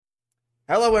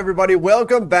Hello, everybody.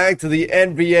 Welcome back to the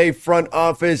NBA Front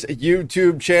Office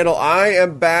YouTube channel. I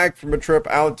am back from a trip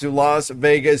out to Las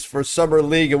Vegas for Summer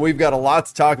League, and we've got a lot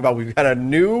to talk about. We've got a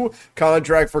new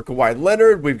contract for Kawhi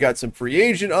Leonard. We've got some free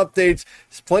agent updates.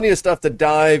 There's plenty of stuff to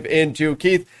dive into.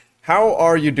 Keith, how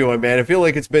are you doing, man? I feel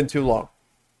like it's been too long.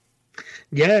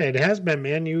 Yeah, it has been,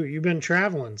 man. You've been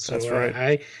traveling, so That's right.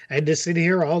 I had to sit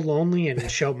here all lonely and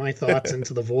shout my thoughts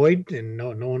into the void, and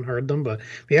no one heard them. But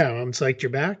yeah, I'm psyched you're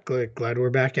back. Glad we're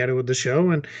back at it with the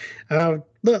show, and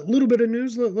little bit of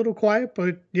news, little quiet,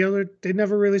 but it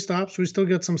never really stops. We still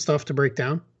got some stuff to break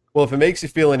down. Well, if it makes you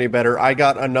feel any better, I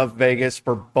got enough Vegas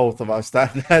for both of us.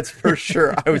 That's for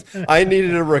sure. I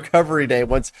needed a recovery day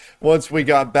once we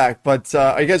got back. But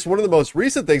I guess one of the most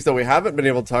recent things that we haven't been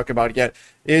able to talk about yet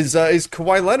is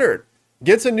Kawhi Leonard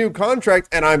gets a new contract,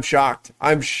 and I'm shocked.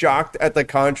 I'm shocked at the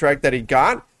contract that he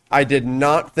got. I did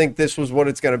not think this was what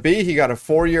it's going to be. He got a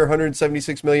 4-year,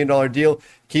 $176 million deal.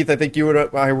 Keith, I think you and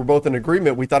I were both in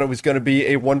agreement. We thought it was going to be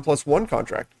a 1+1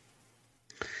 contract.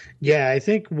 Yeah, I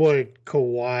think what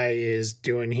Kawhi is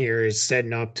doing here is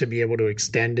setting up to be able to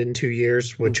extend in 2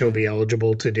 years, which he'll be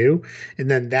eligible to do.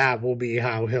 And then that will be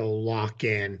how he'll lock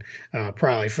in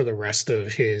probably for the rest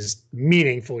of his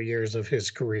meaningful years of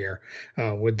his career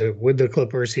with the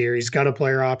Clippers here. He's got a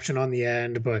player option on the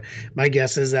end, but my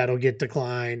guess is that'll get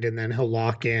declined and then he'll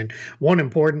lock in. One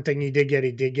important thing he did get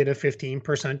a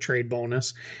 15% trade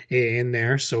bonus in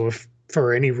there. So if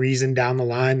for any reason down the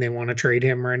line they want to trade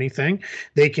him or anything,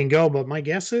 they can go. But my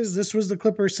guess is this was the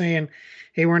Clippers saying,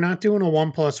 hey, we're not doing a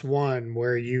 1+1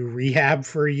 where you rehab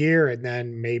for a year and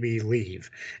then maybe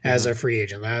leave as Mhm. a free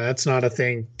agent. That's not a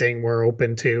thing we're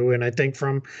open to. And I think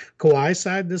from Kawhi's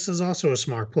side, this is also a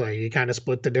smart play. You kind of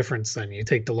split the difference then. You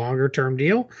take the longer term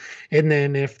deal, and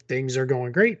then if things are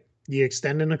going great, you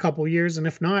extend in a couple years. And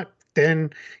if not, then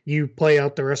you play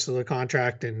out the rest of the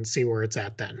contract and see where it's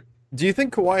at then. Do you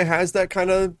think Kawhi has that kind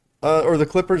of, or the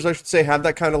Clippers, I should say, have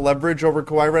that kind of leverage over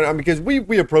Kawhi right now? Because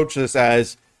we approach this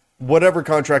as whatever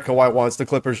contract Kawhi wants, the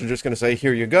Clippers are just going to say,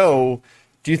 here you go.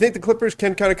 Do you think the Clippers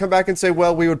can kind of come back and say,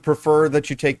 well, we would prefer that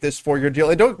you take this 4-year deal?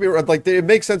 And don't be like, it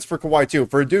makes sense for Kawhi too.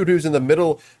 For a dude who's in the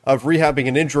middle of rehabbing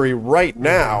an injury right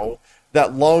now,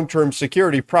 that long-term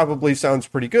security probably sounds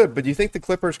pretty good. But do you think the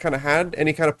Clippers kind of had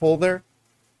any kind of pull there?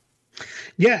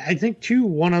 Yeah, I think too,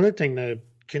 one other thing to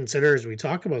consider as we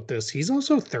talk about this, he's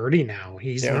also 30 now.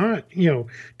 He's Yeah. not,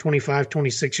 25,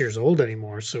 26 years old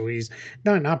anymore. So he's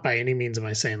not by any means am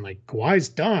I saying like Kawhi's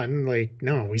done. Like,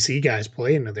 no, we see guys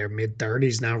play into their mid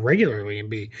 30s now regularly and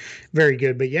be very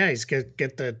good. But yeah, he's get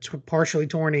the partially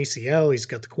torn ACL. He's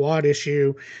got the quad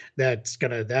issue. That's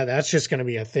just gonna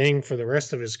be a thing for the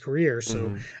rest of his career. So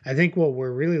Hmm. I think what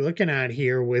we're really looking at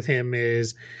here with him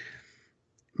is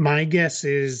my guess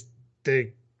is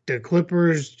the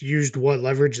Clippers used what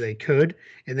leverage they could,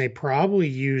 and they probably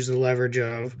used the leverage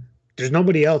of there's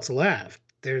nobody else left.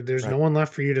 There's no Right. one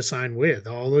left for you to sign with.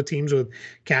 All the teams with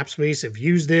cap space have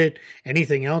used it.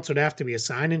 Anything else would have to be a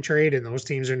sign and trade, and those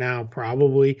teams are now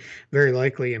probably very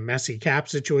likely in messy cap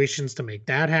situations to make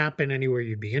that happen anywhere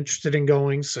you'd be interested in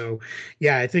going. So,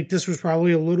 yeah, I think this was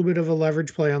probably a little bit of a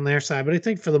leverage play on their side, but I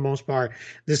think for the most part,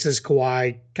 this is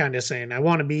Kawhi kind of saying, I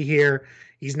want to be here.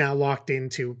 He's now locked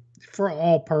into, for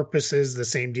all purposes, the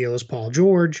same deal as Paul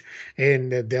George,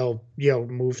 and they'll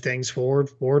move things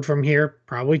forward from here,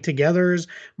 probably together as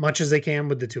much as they can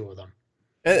with the two of them.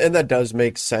 And that does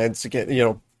make sense.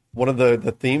 Again, one of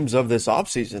the themes of this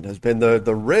offseason has been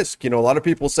the risk. A lot of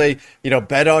people say,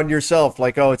 bet on yourself.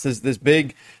 Like, oh, it's this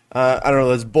big, I don't know,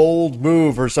 this bold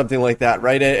move or something like that,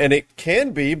 right? And it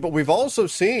can be, but we've also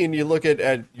seen, you look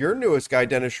at your newest guy,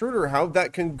 Dennis Schroeder, how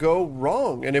that can go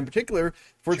wrong. And in particular,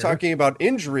 if we're Sure. talking about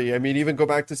injury, I mean, even go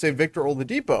back to, say, Victor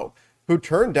Oladipo, who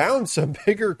turned down some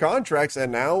bigger contracts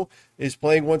and now is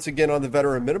playing once again on the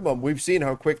veteran minimum. We've seen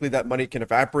how quickly that money can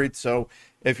evaporate. So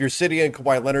if you're sitting in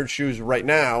Kawhi Leonard's shoes right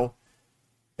now,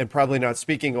 and probably not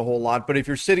speaking a whole lot, but if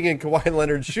you're sitting in Kawhi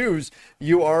Leonard's shoes,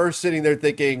 you are sitting there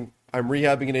thinking, I'm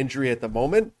rehabbing an injury at the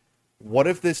moment. What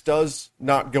if this does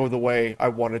not go the way I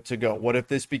want it to go? What if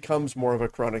this becomes more of a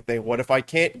chronic thing? What if I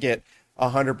can't get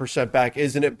 100% back?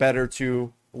 Isn't it better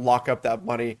to lock up that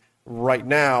money right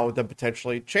now than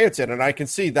potentially chance it? And I can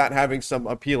see that having some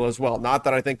appeal as well. Not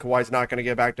that I think Kawhi's not going to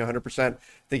get back to 100%. I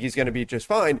think he's going to be just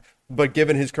fine. But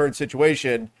given his current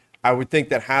situation, I would think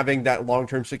that having that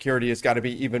long-term security has got to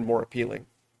be even more appealing.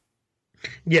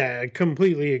 Yeah, I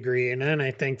completely agree. And then I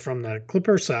think from the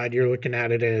Clipper side, you're looking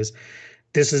at it as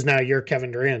this is now your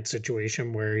Kevin Durant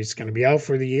situation where he's going to be out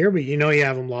for the year, but you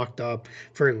have him locked up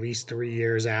for at least 3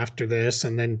 years after this,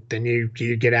 and then you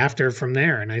get after it from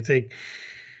there. And I think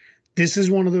this is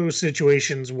one of those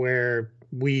situations where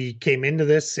we came into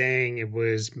this saying it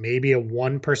was maybe a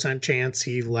 1% chance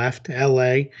he left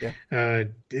LA. Yeah.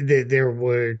 There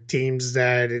were teams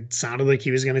that it sounded like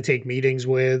he was going to take meetings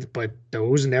with, but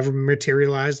those never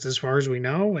materialized as far as we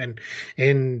know.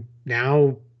 And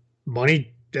now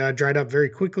money dried up very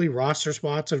quickly. Roster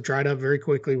spots have dried up very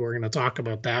quickly. We're going to talk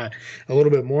about that a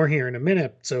little bit more here in a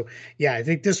minute. So, yeah, I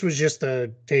think this was just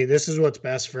hey, this is what's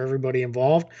best for everybody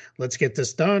involved. Let's get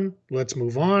this done. Let's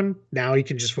move on. Now he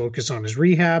can just focus on his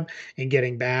rehab and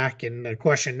getting back. And the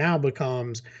question now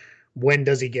becomes, when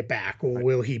does he get back? Or Right.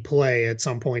 will he play at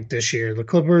some point this year? The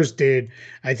Clippers did,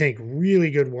 I think,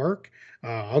 really good work.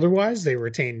 Otherwise, they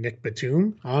retained Nick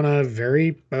Batum on a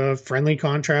very friendly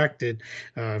contract. It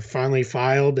finally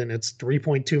filed, and it's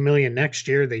 3.2 million next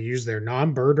year. They used their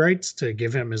non-bird rights to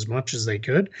give him as much as they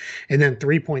could, and then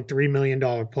 $3.3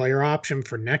 million player option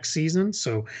for next season.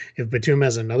 So if Batum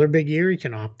has another big year, he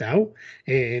can opt out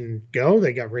and go.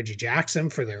 They got Reggie Jackson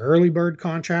for the early bird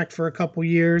contract for a couple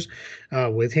years.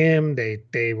 With him,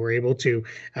 they were able to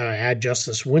add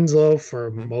Justice Winslow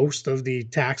for Mhm. most of the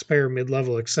taxpayer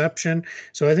mid-level exception.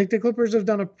 So I think the Clippers have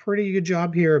done a pretty good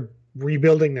job here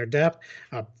rebuilding their depth.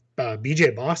 BJ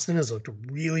Boston has looked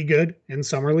really good in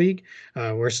summer league.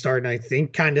 We're starting, I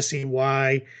think, kind of see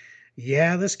why.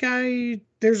 Yeah, this guy.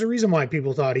 There's a reason why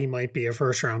people thought he might be a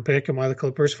first round pick, and why the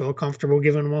Clippers feel comfortable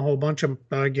giving him a whole bunch of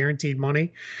guaranteed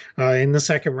money in the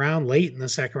second round, late in the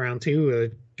second round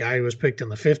too. A guy who was picked in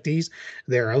the 50s.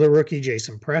 Their other rookie,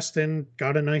 Jason Preston,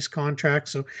 got a nice contract.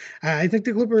 So I think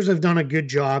the Clippers have done a good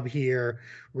job here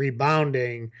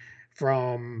rebounding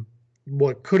from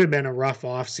what could have been a rough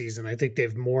offseason. I think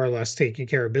they've more or less taken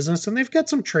care of business, and they've got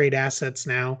some trade assets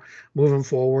now moving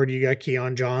forward. You got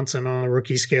Keon Johnson on a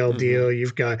rookie scale Mhm. deal.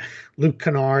 You've got Luke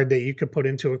Kennard that you could put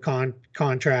into a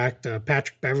contract.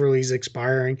 Patrick Beverly's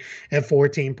expiring at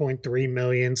 14.3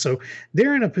 million. So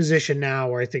they're in a position now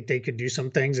where I think they could do some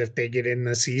things if they get in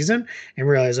the season and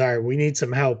realize, all right, we need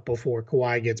some help before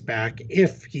Kawhi gets back,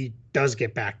 if he does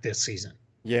get back this season.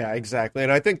 Yeah, exactly.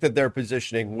 And I think that their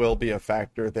positioning will be a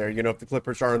factor there. You know, if the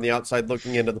Clippers are on the outside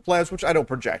looking into the playoffs, which I don't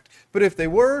project, but if they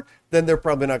were, then they're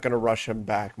probably not going to rush him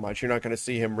back much. You're not going to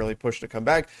see him really push to come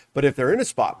back. But if they're in a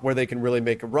spot where they can really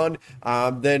make a run,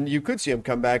 then you could see him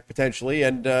come back potentially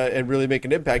and really make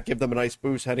an impact, give them a nice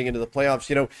boost heading into the playoffs.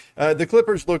 You know, the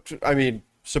Clippers looked, I mean,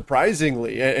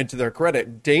 surprisingly, and to their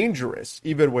credit, dangerous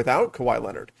even without Kawhi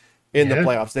Leonard in the Yeah.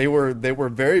 playoffs. They were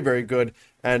very, very good,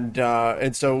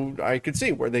 and so I could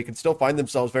see where they could still find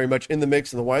themselves very much in the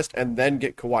mix in the West, and then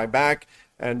get Kawhi back,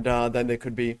 and then they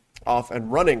could be off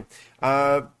and running.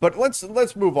 But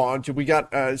let's move on to, we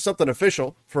got something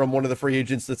official from one of the free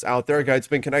agents that's out there. A guy that's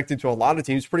been connected to a lot of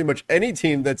teams, pretty much any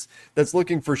team that's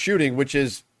looking for shooting, which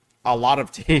is a lot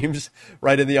of teams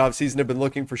right in the offseason have been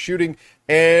looking for shooting.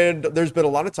 And there's been a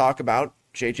lot of talk about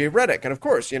JJ Redick. And of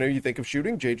course, you know, you think of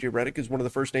shooting, JJ Redick is one of the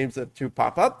first names to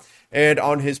pop up. And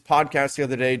on his podcast the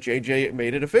other day, JJ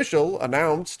made it official,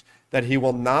 announced that he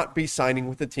will not be signing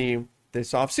with the team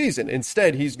this offseason.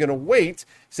 Instead, he's going to wait. He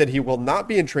said he will not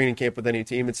be in training camp with any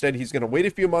team. Instead, he's going to wait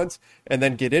a few months and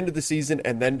then get into the season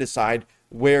and then decide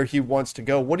where he wants to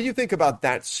go. What do you think about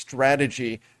that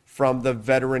strategy from the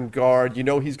veteran guard? You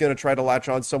know, he's going to try to latch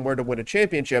on somewhere to win a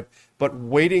championship, but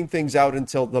waiting things out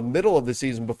until the middle of the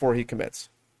season before he commits.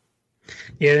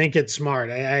 Yeah, I think it's smart.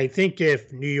 I think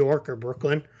if New York or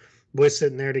Brooklyn was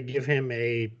sitting there to give him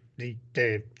a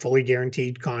fully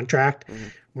guaranteed contract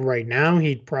Mhm. right now,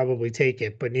 he'd probably take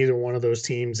it. But neither one of those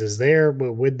teams is there.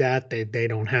 But with that, they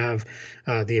don't have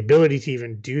the ability to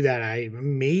even do that.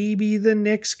 Maybe the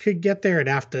Knicks could get there. I'd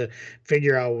have to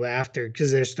figure out after,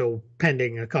 because they're still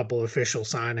pending a couple official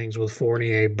signings with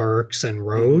Fournier, Burks, and Mhm.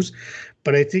 Rose.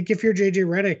 But I think if you're JJ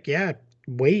Redick, yeah,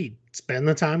 wait, spend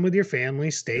the time with your family,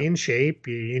 stay Yep. in shape.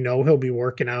 You know he'll be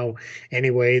working out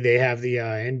anyway. They have the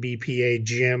NBPA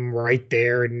gym right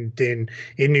there in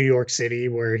New York City,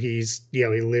 where he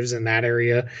lives in that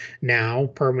area now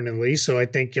permanently. So I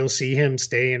think you'll see him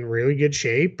stay in really good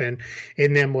shape, and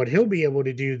then what he'll be able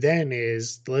to do then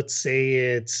is, let's say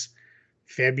it's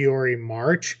February,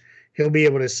 March, he'll be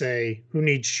able to say who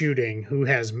needs shooting, who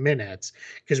has minutes,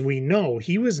 because we know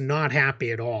he was not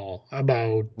happy at all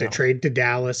about the No. trade to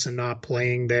Dallas and not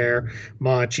playing there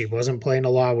much. He wasn't playing a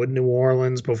lot with New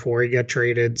Orleans before he got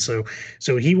traded. So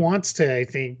he wants to, I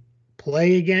think,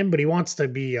 play again, but he wants to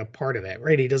be a part of it,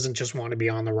 right? He doesn't just want to be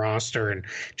on the roster and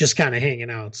just kind of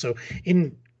hanging out. So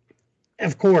in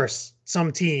of course,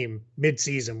 some team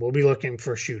mid-season will be looking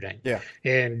for shooting, Yeah.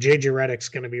 and JJ Redick's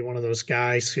going to be one of those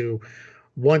guys who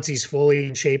once he's fully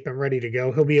in shape and ready to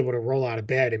go, he'll be able to roll out of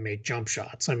bed and make jump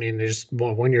shots. I mean,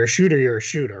 well, when you're a shooter,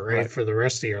 right, Right. for the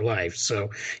rest of your life. So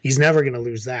he's never going to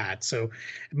lose that. So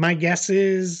my guess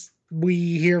is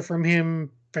we hear from him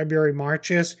February,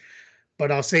 Marchish.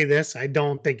 But I'll say this, I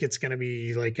don't think it's going to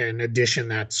be like an addition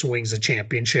that swings a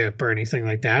championship or anything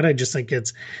like that. I just think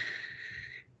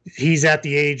he's at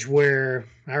the age where,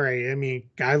 all right, I mean,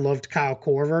 I loved Kyle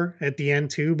Korver at the end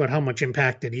too, but how much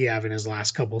impact did he have in his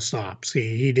last couple stops?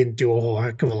 He didn't do a whole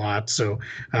heck of a lot. So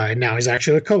now he's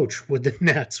actually a coach with the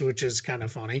Nets, which is kind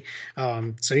of funny.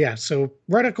 So yeah, so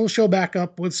Redick will show back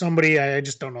up with somebody. I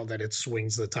just don't know that it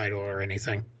swings the title or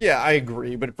anything. Yeah, I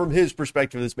agree. But from his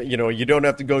perspective, this, you don't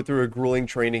have to go through a grueling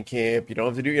training camp. You don't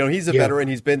have to do, he's a Yeah. veteran.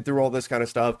 He's been through all this kind of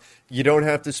stuff. You don't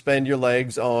have to spend your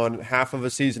legs on half of a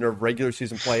season of regular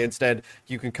season play. Instead,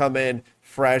 you can come in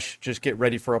fresh, just get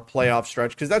ready for a playoff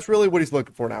stretch, because that's really what he's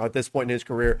looking for now at this point in his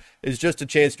career, is just a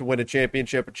chance to win a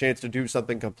championship, a chance to do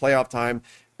something come playoff time.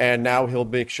 And now he'll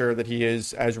make sure that he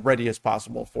is as ready as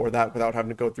possible for that without having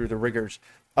to go through the rigors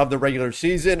of the regular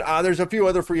season. There's a few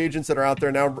other free agents that are out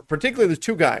there now, particularly there's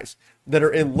two guys that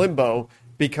are in limbo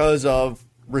because of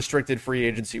restricted free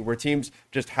agency, where teams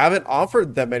just haven't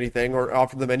offered them anything or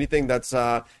offered them anything that's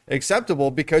acceptable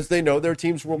because they know their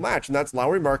teams will match. And that's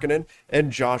Lauri Markkanen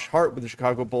and Josh Hart with the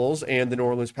Chicago Bulls and the New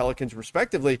Orleans Pelicans,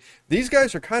 respectively. These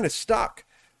guys are kind of stuck.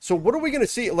 So what are we going to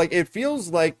see? Like, it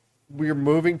feels like we're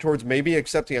moving towards maybe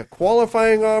accepting a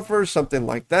qualifying offer, something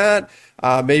like that.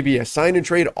 Maybe a sign and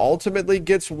trade ultimately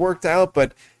gets worked out,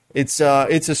 but it's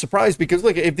a surprise because,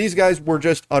 look, if these guys were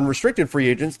just unrestricted free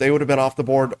agents, they would have been off the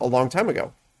board a long time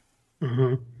ago.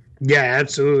 hmm Yeah,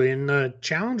 absolutely. And the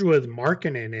challenge with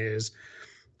Markkanen is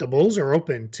the Bulls are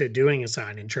open to doing a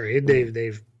sign and trade.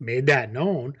 They've made that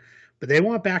known, but they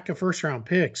want back a first round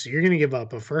pick. So you're going to give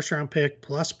up a first round pick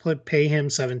plus pay him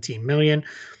 17 million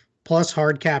plus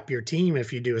hard cap your team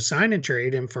if you do a sign and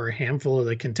trade. And for a handful of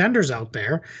the contenders out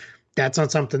there, that's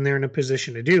not something they're in a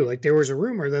position to do. Like there was a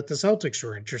rumor that the Celtics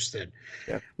were interested.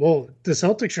 Yeah. Well, the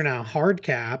Celtics are now hard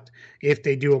capped if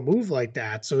they do a move like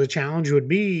that. So the challenge would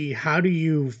be, how do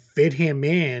you fit him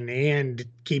in and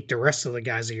keep the rest of the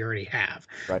guys that you already have?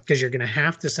 Right. Because you're going to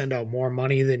have to send out more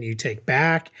money than you take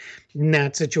back in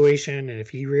that situation. And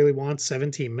if he really wants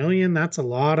 17 million, that's a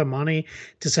lot of money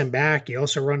to send back. You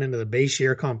also run into the base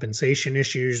year compensation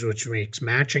issues, which makes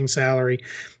matching salary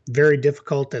very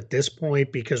difficult at this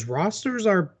point because rosters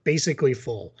are basically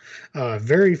full.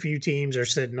 Very few teams are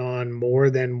sitting on more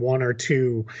than one or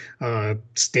two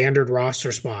standard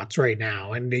roster spots right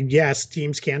now. And yes,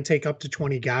 teams can take up to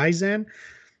 20 guys in,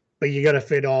 but you got to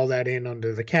fit all that in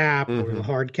under the cap or the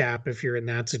hard cap if you're in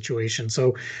that situation.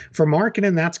 So for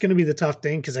Markkanen, that's going to be the tough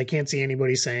thing because I can't see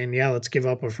anybody saying, yeah, let's give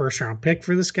up a first round pick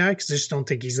for this guy because I just don't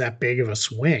think he's that big of a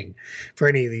swing for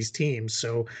any of these teams.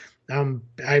 So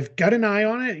I've got an eye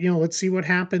on it. Let's see what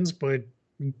happens, but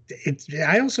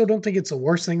I also don't think it's the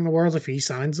worst thing in the world if he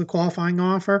signs the qualifying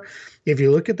offer. If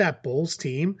you look at that Bulls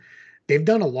team, they've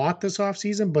done a lot this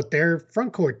offseason, but their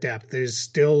front court depth is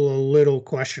still a little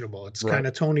questionable. It's kind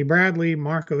of Tony Bradley,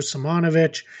 Marko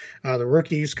Simonovic, the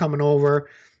rookies coming over,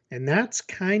 and that's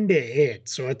kind of it.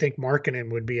 So I think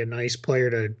Markkanen would be a nice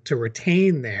player to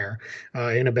retain there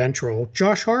in a bench role.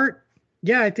 Josh Hart,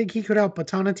 yeah, I think he could help a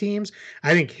ton of teams.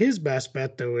 I think his best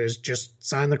bet, though, is just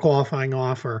sign the qualifying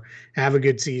offer, have a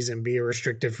good season, be a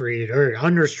restricted free or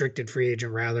unrestricted free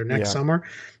agent rather next summer,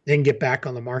 then get back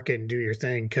on the market and do your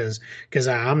thing. Because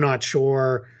I'm not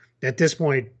sure at this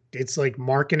point it's like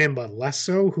Markkanen, but less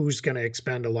so. Who's going to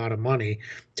expend a lot of money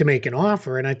to make an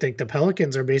offer? And I think the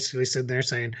Pelicans are basically sitting there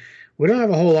saying, we don't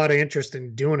have a whole lot of interest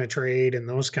in doing a trade and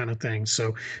those kind of things.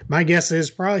 So my guess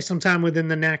is probably sometime within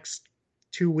the next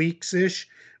 2 weeks ish,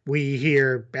 we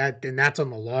hear and that's on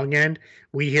the long end.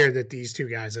 We hear that these two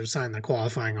guys have signed the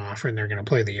qualifying offer and they're going to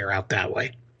play the year out that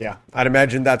way. Yeah, I'd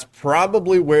imagine that's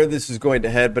probably where this is going to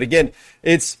head. But again,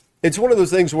 it's one of those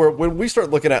things where when we start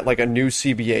looking at like a new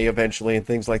CBA eventually and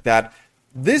things like that,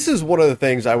 this is one of the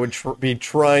things I would be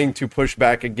trying to push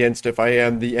back against if I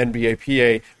am the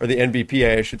NBAPA or the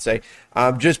NBPA, I should say,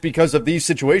 just because of these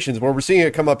situations where we're seeing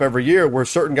it come up every year where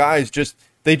certain guys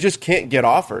they just can't get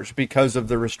offers because of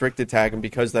the restricted tag and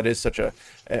because that is such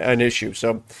an issue.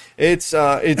 So it's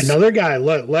another guy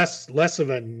less of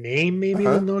a name maybe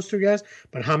than those two guys,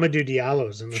 but Hamidou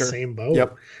Diallo's in the same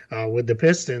boat with the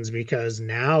Pistons because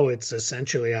now it's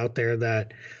essentially out there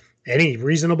that any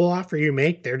reasonable offer you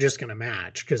make, they're just going to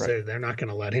match because they're not going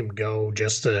to let him go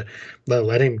just to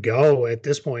let him go at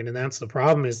this point. And that's the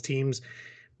problem is teams,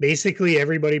 basically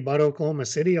everybody but Oklahoma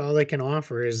City, all they can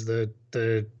offer is the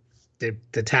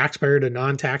the taxpayer to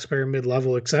non-taxpayer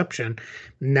mid-level exception.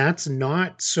 And that's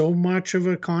not so much of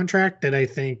a contract that I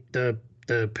think the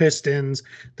Pistons,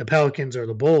 the Pelicans, or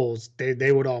the Bulls,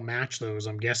 they would all match those,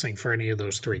 I'm guessing, for any of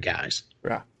those three guys.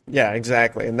 Yeah. Yeah,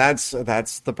 exactly. And that's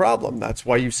the problem. That's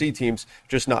why you see teams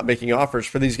just not making offers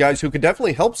for these guys who could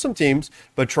definitely help some teams,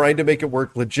 but trying to make it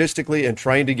work logistically and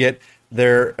trying to get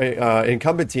their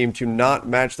incumbent team to not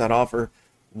match that offer.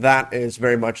 That is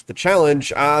very much the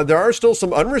challenge. There are still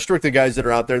some unrestricted guys that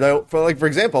are out there, though. For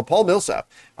example, Paul Millsap.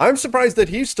 I'm surprised that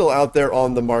he's still out there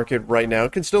on the market right now.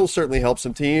 Can still certainly help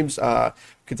some teams. We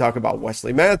could talk about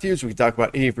Wesley Matthews. We could talk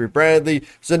about Avery Bradley.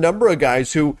 There's a number of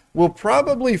guys who will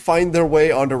probably find their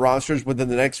way onto rosters within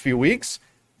the next few weeks.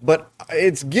 But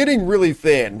it's getting really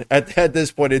thin at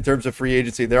this point in terms of free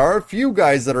agency. There are a few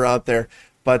guys that are out there,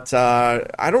 but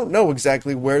I don't know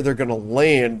exactly where they're going to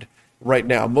land right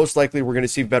now. Most likely we're going to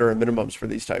see veteran minimums for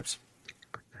these types.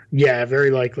 Yeah,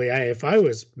 very likely. If I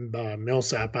was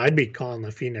Millsap, I'd be calling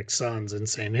the Phoenix Suns and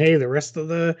saying, "Hey, the rest of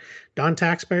the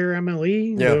non-taxpayer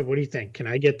MLE, what do you think? Can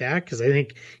I get that?" Because I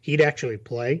think he'd actually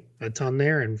play a ton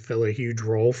there and fill a huge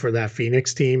role for that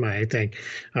Phoenix team. I think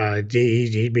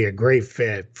he'd be a great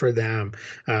fit for them.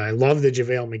 I love the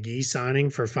JaVale McGee signing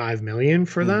for $5 million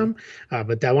for them,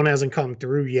 but that one hasn't come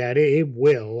through yet. It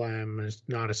will. I'm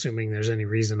not assuming there's any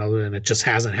reason other than it just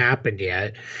hasn't happened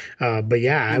yet. But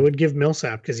yeah, I would give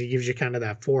Millsap because he gives you kind of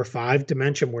that 4-5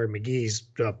 dimension where McGee's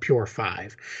pure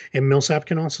 5, and Millsap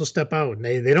can also step out. And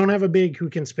they don't have a big who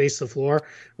can space the floor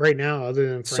right now other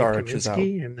than Frank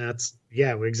Kaminsky, and that's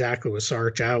exactly with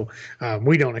Sarge out.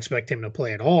 We don't expect him to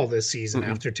play at all this season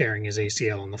after tearing his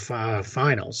ACL in the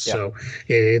finals. Yep. So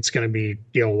it's going to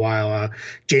be a while.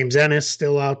 James Ennis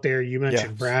still out there. You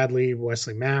mentioned Bradley,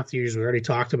 Wesley Matthews. We already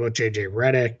talked about JJ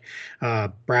Redick.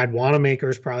 Brad Wanamaker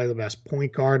is probably the best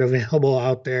point guard available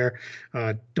out there.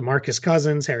 DeMarcus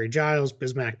Cousins, Harry Giles,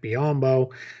 Bismack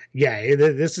Biyombo. Yeah,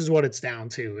 this is what it's down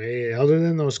to. Other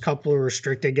than those couple of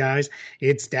restricted guys,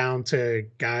 it's down to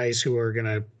guys who are going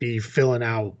to be filling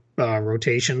out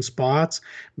rotation spots,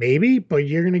 maybe, but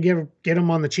you're going to get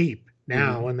them on the cheap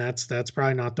now, and that's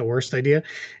probably not the worst idea.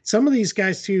 Some of these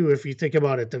guys, too, if you think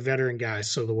about it, the veteran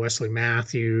guys, so the Wesley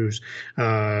Matthews,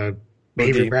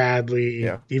 Avery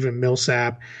Bradley, even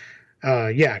Millsap,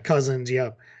 Cousins,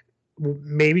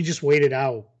 maybe just wait it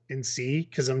out and see,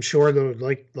 because I'm sure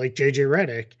like JJ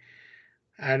Redick,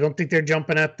 I don't think they're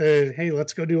jumping at hey,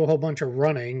 let's go do a whole bunch of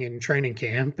running in training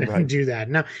camp and do that.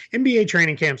 Now, NBA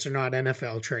training camps are not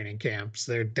NFL training camps.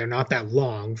 They're not that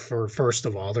long first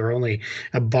of all. They're only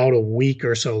about a week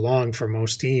or so long for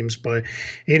most teams, but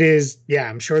it is,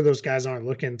 I'm sure those guys aren't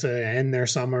looking to end their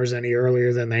summers any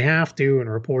earlier than they have to and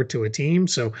report to a team.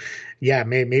 So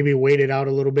maybe wait it out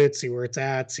a little bit, see where it's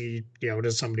at, see,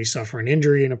 does somebody suffer an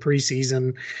injury in a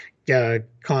preseason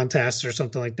contest or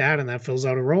something like that, and that fills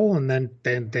out a role, and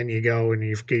then you go and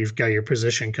you've got your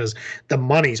position, because the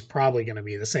money's probably going to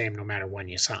be the same no matter when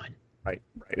you sign. Right.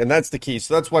 And that's the key.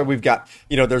 So that's why we've got,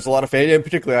 there's a lot of fans, and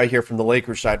particularly I hear from the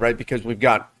Lakers side, right? Because we've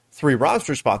got 3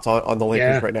 roster spots on the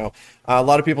Lakers right now. A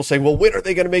lot of people saying, well, when are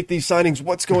they going to make these signings?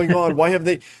 What's going on? Why have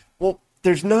they? Well,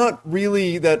 there's not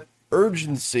really that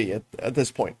urgency at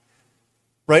this point,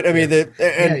 right? I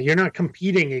mean, you're not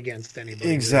competing against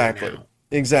anybody. Exactly. Right now.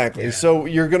 Exactly. Yeah. So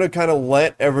you're going to kind of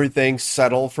let everything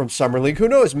settle from Summer League. Who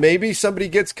knows? Maybe somebody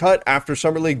gets cut after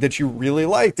Summer League that you really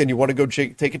liked and you want to go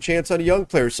take a chance on a young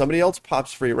player. Somebody else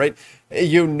pops free, right?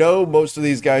 Most of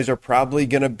these guys are probably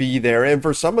going to be there. And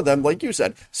for some of them, like you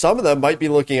said, some of them might be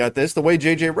looking at this the way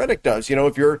JJ Redick does.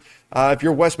 If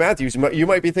you're Wes Matthews, you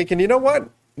might be thinking, you know what?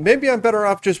 Maybe I'm better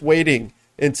off just waiting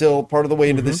until part of the way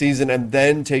into the season and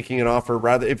then taking an offer,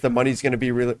 rather if the money's going to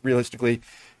be realistically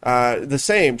the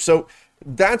same. So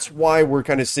that's why we're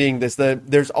kind of seeing this.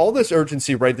 There's all this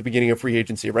urgency right at the beginning of free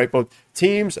agency, right? Both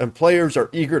teams and players are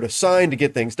eager to sign, to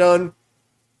get things done.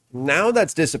 Now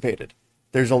that's dissipated.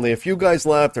 There's only a few guys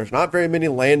left. There's not very many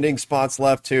landing spots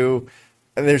left too.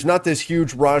 And there's not this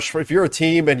huge rush. If you're a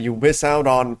team and you miss out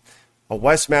on a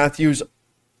Wes Matthews,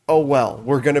 oh well,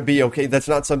 we're going to be okay. That's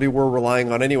not somebody we're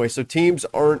relying on anyway. So teams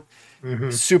aren't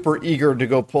super eager to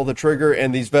go pull the trigger,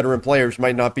 and these veteran players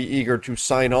might not be eager to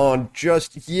sign on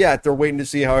just yet. They're waiting to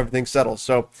see how everything settles.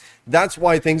 So that's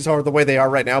why things are the way they are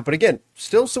right now. But again,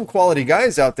 still some quality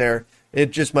guys out there.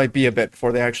 It just might be a bit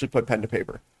before they actually put pen to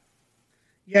paper.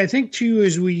 Yeah, I think too,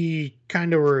 as we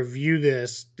kind of review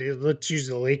this, let's use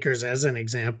the Lakers as an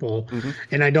example. Hmm.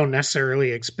 And I don't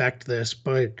necessarily expect this,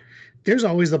 but there's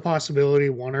always the possibility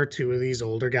one or two of these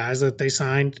older guys that they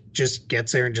signed just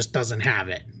gets there and just doesn't have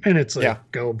it. And it's Yeah.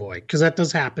 like, go boy, because that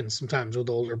does happen sometimes with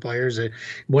older players.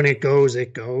 When it goes,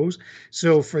 it goes.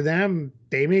 So for them,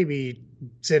 they may be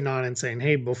sitting on and saying,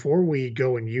 hey, before we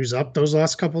go and use up those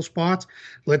last couple spots,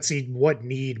 let's see what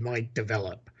need might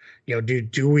develop.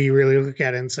 Do we really look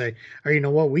at it and say, oh, you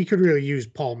know what, we could really use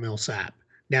Paul Millsap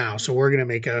now, so we're going to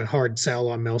make a hard sell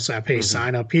on Millsap. Hey, Hmm.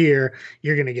 sign up here.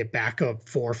 You're going to get back up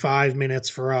 4 or 5 minutes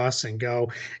for us and go.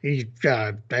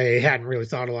 I hadn't really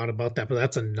thought a lot about that, but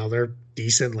that's another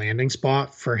decent landing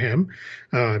spot for him.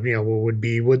 What would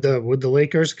be with the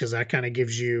Lakers, because that kind of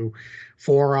gives you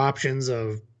 4 options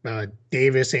of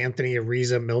Davis, Anthony,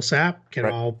 Ariza, Millsap can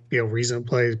Right. all reason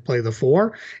play the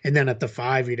 4, and then at the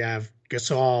 5 you'd have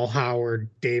Gasol, Howard,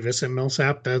 Davis, and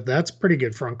Millsap. That's pretty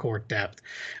good front court depth,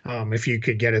 if you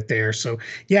could get it there. So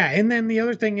yeah, and then the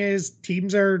other thing is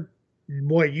teams are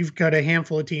what you've got a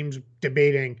handful of teams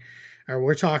debating. Or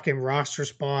we're talking roster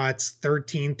spots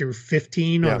 13 through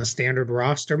 15 on Yeah. the standard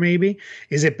roster, maybe.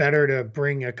 Is it better to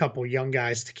bring a couple young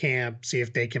guys to camp, see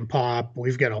if they can pop?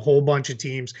 We've got a whole bunch of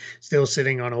teams still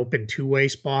sitting on open two-way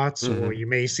spots. So Hmm. what you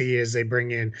may see is they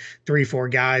bring in 3, 4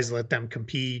 guys, let them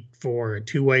compete for a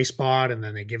two-way spot, and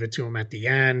then they give it to them at the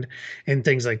end and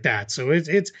things like that. So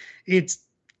it's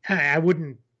I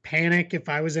wouldn't panic if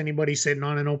I was anybody sitting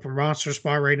on an open roster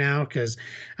spot right now, because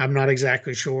I'm not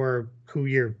exactly sure who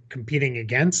you're competing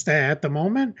against at the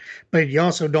moment, but you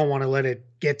also don't want to let it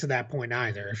get to that point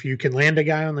either. If you can land a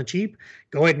guy on the cheap,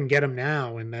 go ahead and get him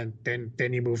now, and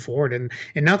then you move forward. And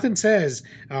nothing says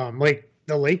like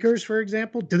the Lakers, for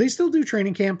example, do they still do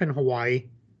training camp in Hawaii?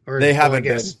 Or They well, I haven't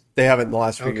been. guess They haven't in the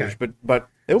last few okay. years, but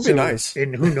it would be So, nice.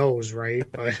 and who knows, right?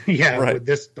 But yeah, Right.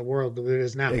 with the world that it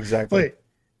is now. Exactly. But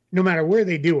no matter where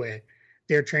they do it,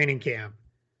 their training camp,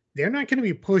 they're not going to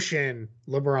be pushing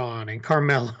LeBron and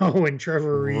Carmelo and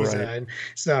Trevor Ariza Right. and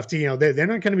stuff. They're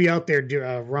not going to be out there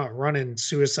running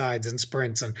suicides and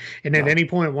sprints. And at No. any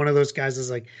point, one of those guys is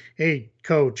like, "Hey,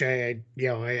 coach, I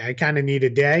kind of need a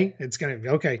day." It's going to be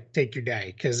okay. Take your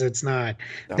day, because it's not.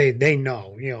 No. They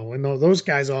know, and those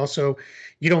guys also.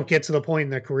 You don't get to the point in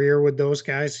their career with those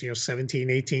guys, 17,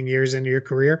 18 years into your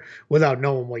career without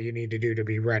knowing what you need to do to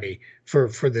be ready for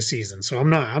the season. So I'm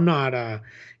not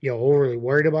overly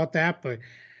worried about that, but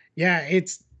yeah,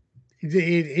 it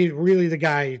really the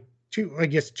guy. I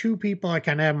guess 2 people I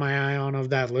kind of have my eye on of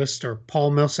that list are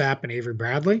Paul Millsap and Avery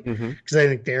Bradley, Hmm. because I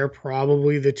think they're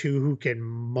probably the 2 who can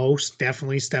most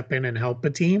definitely step in and help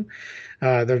a team.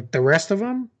 The rest of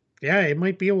them, yeah, it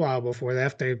might be a while before they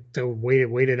have to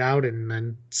wait it out and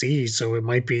then see. So it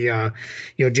might be,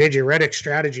 JJ Redick's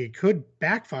strategy could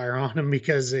backfire on him,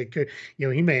 because it could,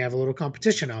 he may have a little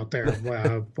competition out there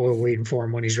waiting for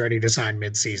him when he's ready to sign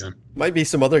midseason. Might be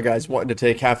some other guys wanting to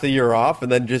take half the year off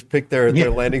and then just pick their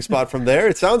landing spot from there.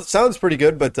 It sounds pretty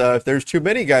good, but if there's too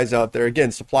many guys out there,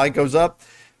 again, supply goes up.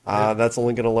 That's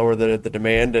only going to lower the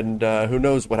demand, and who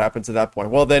knows what happens at that point.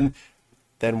 Well, then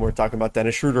we're talking about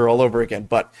Dennis Schroeder all over again.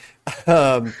 But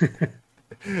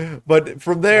but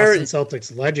from there, Boston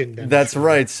Celtics legend. that's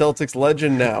right, Celtics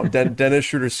legend now, Dennis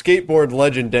Schroeder, skateboard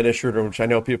legend Dennis Schroeder, which I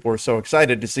know people were so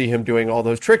excited to see him doing all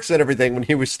those tricks and everything when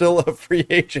he was still a free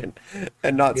agent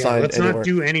and not signed Let's anywhere. not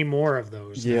do any more of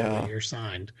those. Yeah. Now that you're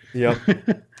signed. Yep.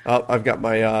 I've got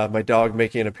my dog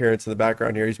making an appearance in the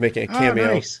background here. He's making a cameo.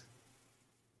 Oh, nice.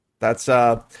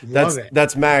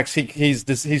 That's Max.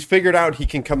 He's figured out he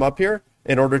can come up here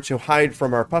in order to hide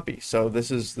from our puppy. So this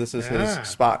is his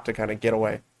spot to kind of get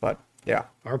away. But yeah,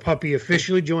 Our puppy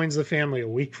officially joins the family a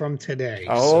week from today.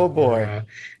 Oh, boy.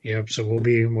 Yep. So we'll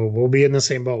be in the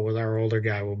same boat with our older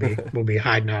guy. We'll be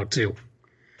hiding out too.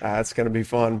 that's gonna be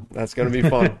fun. That's gonna be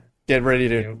fun. Get ready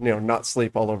to not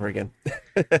sleep all over again.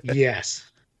 Yes.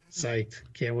 Psyched.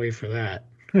 Can't wait for that.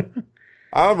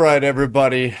 All right,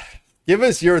 everybody. Give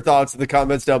us your thoughts in the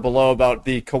comments down below about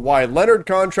the Kawhi Leonard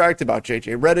contract, about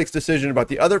JJ Redick's decision, about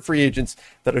the other free agents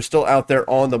that are still out there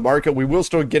on the market. We will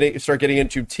start getting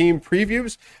into team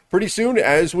previews pretty soon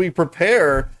as we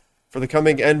prepare for the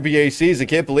coming NBA season.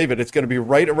 Can't believe it. It's going to be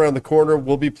right around the corner.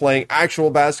 We'll be playing actual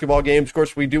basketball games. Of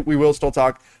course, we will still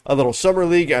talk a little summer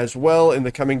league as well in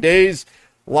the coming days.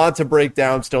 A lot to break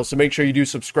down still, so make sure you do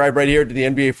subscribe right here to the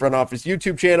NBA Front Office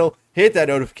YouTube channel. Hit that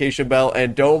notification bell,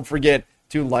 and don't forget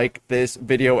to like this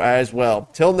video as well.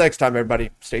 Till next time,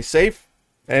 everybody, stay safe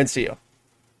and see you.